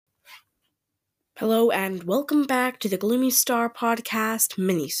Hello and welcome back to the Gloomy Star Podcast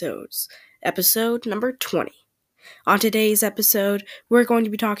Minisodes, episode number 20. On today's episode, we're going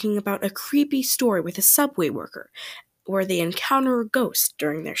to be talking about a creepy story with a subway worker, where they encounter a ghost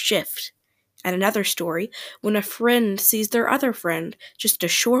during their shift. And another story, when a friend sees their other friend just a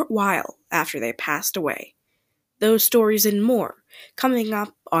short while after they passed away. Those stories and more, coming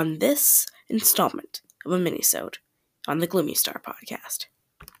up on this installment of a Minisode on the Gloomy Star Podcast.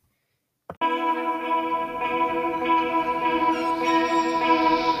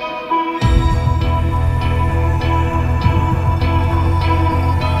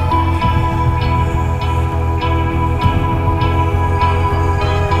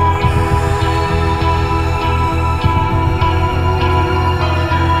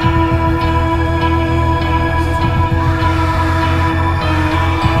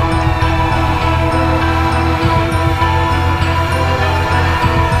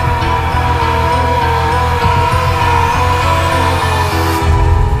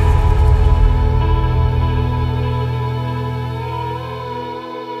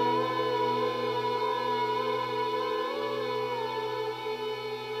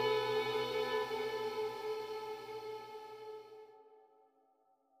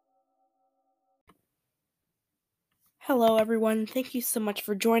 Hello everyone, thank you so much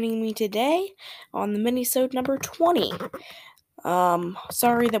for joining me today on the Minisode number 20.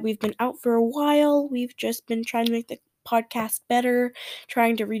 Sorry that we've been out for a while. We've just been trying to make the podcast better,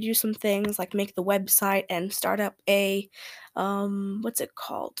 trying to redo some things like make the website and start up a, what's it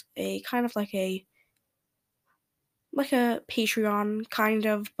called? A kind of like a Patreon kind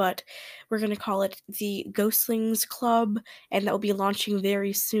of, but we're going to call it the Ghostlings Club, and that will be launching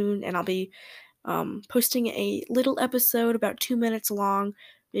very soon, and I'll be posting a little episode about 2 minutes long,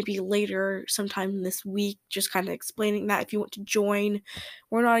 maybe later sometime this week, just kind of explaining that if you want to join.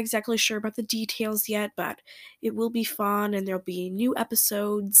 We're not exactly sure about the details yet, but it will be fun, and there'll be new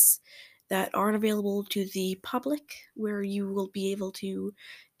episodes that aren't available to the public, where you will be able to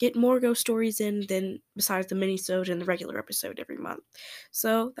get more ghost stories in than besides the minisode and the regular episode every month.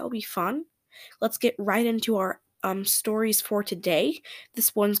 So that'll be fun. Let's get right into our stories for today.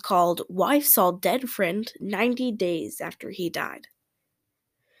 This one's called Wife Saw Dead Friend 90 Days After He Died.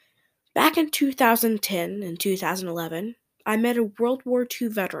 Back in 2010 and 2011, I met a World War II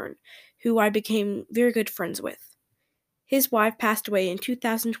veteran who I became very good friends with. His wife passed away in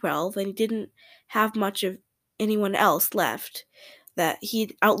 2012, and he didn't have much of anyone else left, that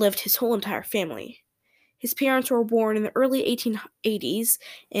he'd outlived his whole entire family. His parents were born in the early 1880s,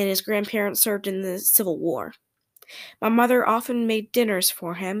 and his grandparents served in the Civil War. My mother often made dinners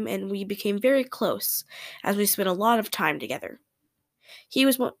for him, and we became very close, as we spent a lot of time together. He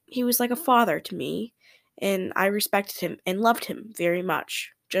was like a father to me, and I respected him and loved him very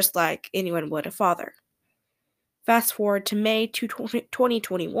much, just like anyone would a father. Fast forward to May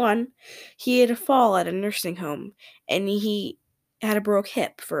 2021, he had a fall at a nursing home, and he had a broke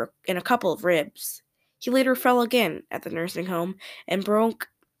hip and a couple of ribs. He later fell again at the nursing home and broke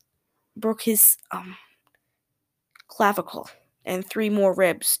his clavicle and 3 more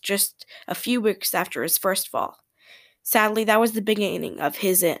ribs just a few weeks after his first fall. Sadly, that was the beginning of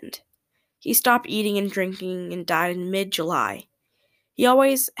his end. He stopped eating and drinking and died in mid-July. He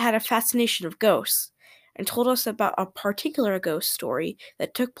always had a fascination of ghosts and told us about a particular ghost story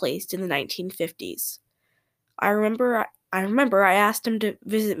that took place in the 1950s. I remember I asked him to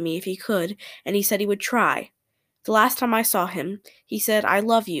visit me if he could, and he said he would try. The last time I saw him, he said, "I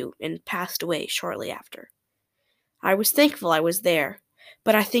love you," and passed away shortly after. I was thankful I was there,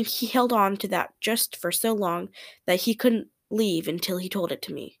 but I think he held on to that just for so long that he couldn't leave until he told it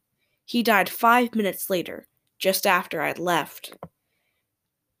to me. He died 5 minutes later, just after I'd left.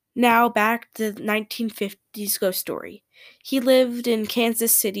 Now back to the 1950s ghost story. He lived in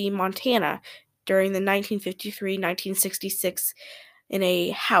Kansas City, Montana during the 1953-1966 in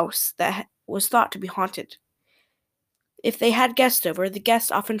a house that was thought to be haunted. If they had guests over, the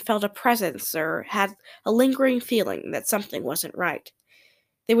guests often felt a presence or had a lingering feeling that something wasn't right.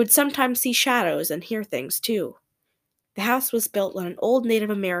 They would sometimes see shadows and hear things, too. The house was built on an old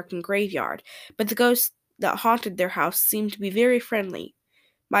Native American graveyard, but the ghosts that haunted their house seemed to be very friendly.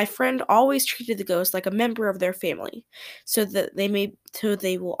 My friend always treated the ghost like a member of their family, so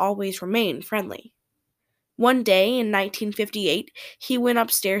they will always remain friendly. One day in 1958, he went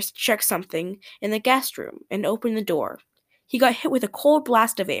upstairs to check something in the guest room and opened the door. He got hit with a cold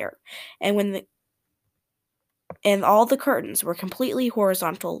blast of air, and all the curtains were completely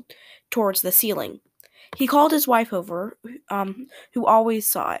horizontal towards the ceiling. He called his wife over, who always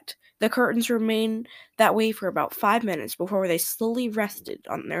saw it. The curtains remained that way for about 5 minutes before they slowly rested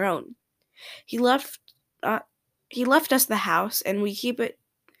on their own. He left uh, he left us the house, and we keep it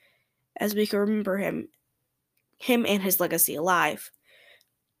as we can remember him and his legacy alive.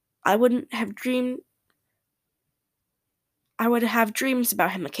 I wouldn't have dreamed I would have dreams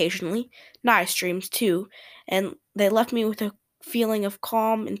about him occasionally, nice dreams too, and they left me with a feeling of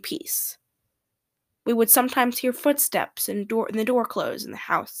calm and peace. We would sometimes hear footsteps and the door close in the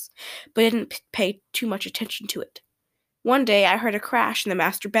house, but didn't pay too much attention to it. One day I heard a crash in the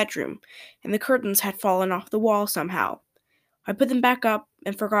master bedroom, and the curtains had fallen off the wall somehow. I put them back up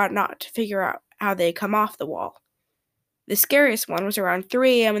and forgot not to figure out how they had come off the wall. The scariest one was around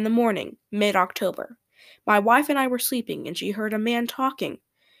 3 a.m. in the morning, mid-October. My wife and I were sleeping, and she heard a man talking.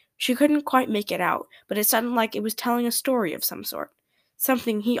 She couldn't quite make it out, but it sounded like it was telling a story of some sort,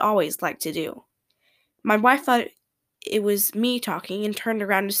 something he always liked to do. My wife thought it was me talking and turned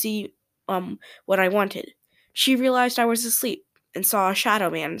around to see what I wanted. She realized I was asleep and saw a shadow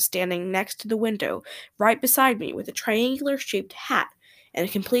man standing next to the window right beside me with a triangular-shaped hat and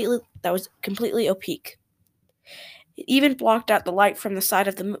that was completely opaque. It even blocked out the light from the side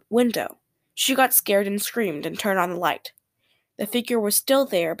of the window. She got scared and screamed and turned on the light. The figure was still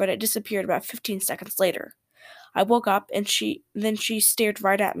there, but it disappeared about 15 seconds later. I woke up and she stared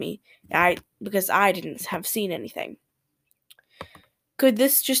right at me, because I didn't have seen anything. Could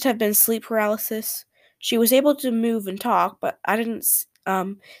this just have been sleep paralysis? She was able to move and talk, but I didn't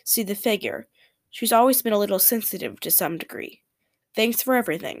see the figure. She's always been a little sensitive to some degree. Thanks for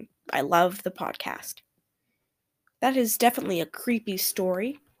everything. I love the podcast. That is definitely a creepy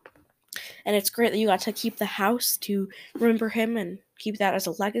story. And it's great that you got to keep the house to remember him and keep that as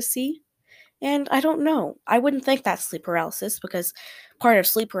a legacy. And I don't know. I wouldn't think that's sleep paralysis because part of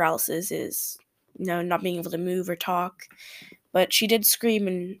sleep paralysis is, not being able to move or talk. But she did scream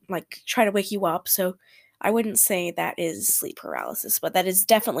and, try to wake you up, so I wouldn't say that is sleep paralysis. But that is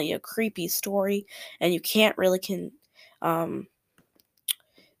definitely a creepy story, and you can't really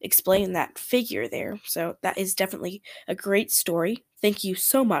explain that figure there. So that is definitely a great story. Thank you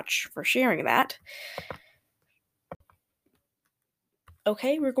so much for sharing that.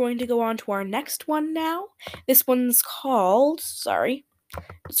 Okay, we're going to go on to our next one now. This one's called,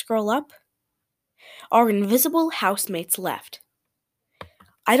 scroll up. Our Invisible Housemates Left.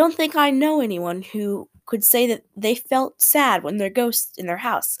 I don't think I know anyone who could say that they felt sad when their ghosts in their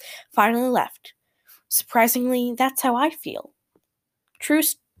house finally left. Surprisingly, that's how I feel. True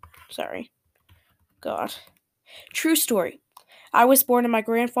story. I was born in my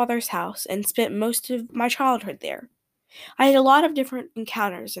grandfather's house and spent most of my childhood there. I had a lot of different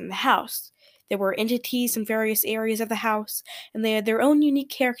encounters in the house. There were entities in various areas of the house, and they had their own unique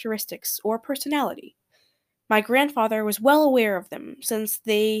characteristics or personality. My grandfather was well aware of them, since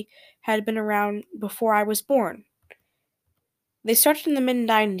they had been around before I was born. They started in the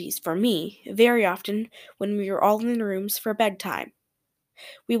mid-90s for me, very often when we were all in the rooms for bedtime.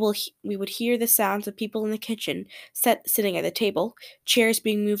 We would hear the sounds of people in the kitchen sitting at the table, chairs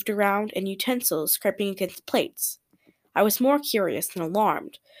being moved around, and utensils scraping against plates. I was more curious than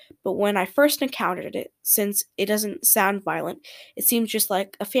alarmed, but when I first encountered it, since it doesn't sound violent, it seemed just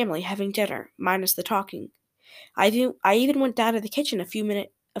like a family having dinner, minus the talking. I even went down to the kitchen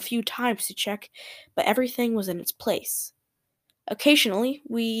a few times to check, but everything was in its place. Occasionally,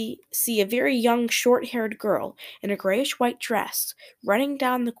 we see a very young, short-haired girl in a grayish-white dress running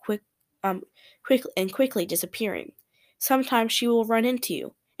down the quickly disappearing. Sometimes she will run into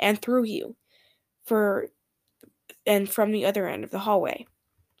you and through you, from the other end of the hallway.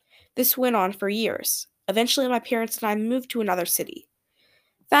 This went on for years. Eventually, my parents and I moved to another city.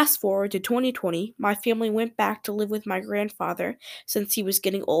 Fast forward to 2020, my family went back to live with my grandfather since he was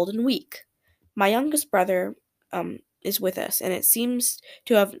getting old and weak. My youngest brother is with us, and it seems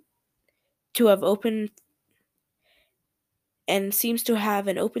to have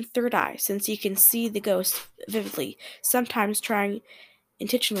an open third eye, since he can see the ghost vividly, sometimes trying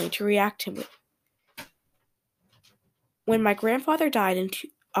intentionally to react to it. When my grandfather died in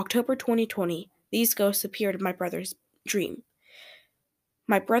October 2020, these ghosts appeared in my brother's dream.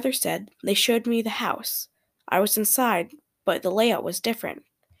 My brother said they showed me the house. I was inside, but the layout was different.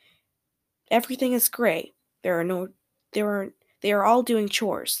 Everything is gray. They are all doing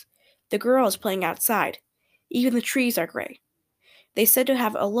chores. The girl is playing outside. Even the trees are gray. They said to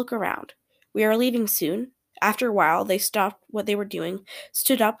have a look around. We are leaving soon. After a while, they stopped what they were doing,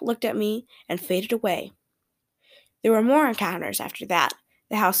 stood up, looked at me, and faded away. There were more encounters after that.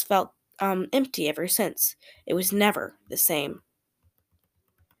 The house felt empty ever since. It was never the same.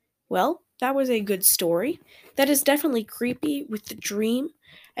 Well, that was a good story. That is definitely creepy with the dream.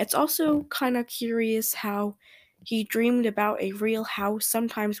 It's also kind of curious how he dreamed about a real house.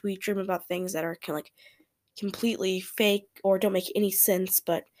 Sometimes we dream about things that are like completely fake or don't make any sense,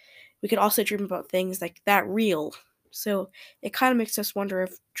 but we could also dream about things like that real. So it kind of makes us wonder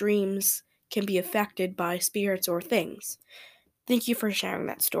if dreams can be affected by spirits or things. Thank you for sharing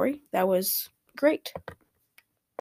that story. That was great.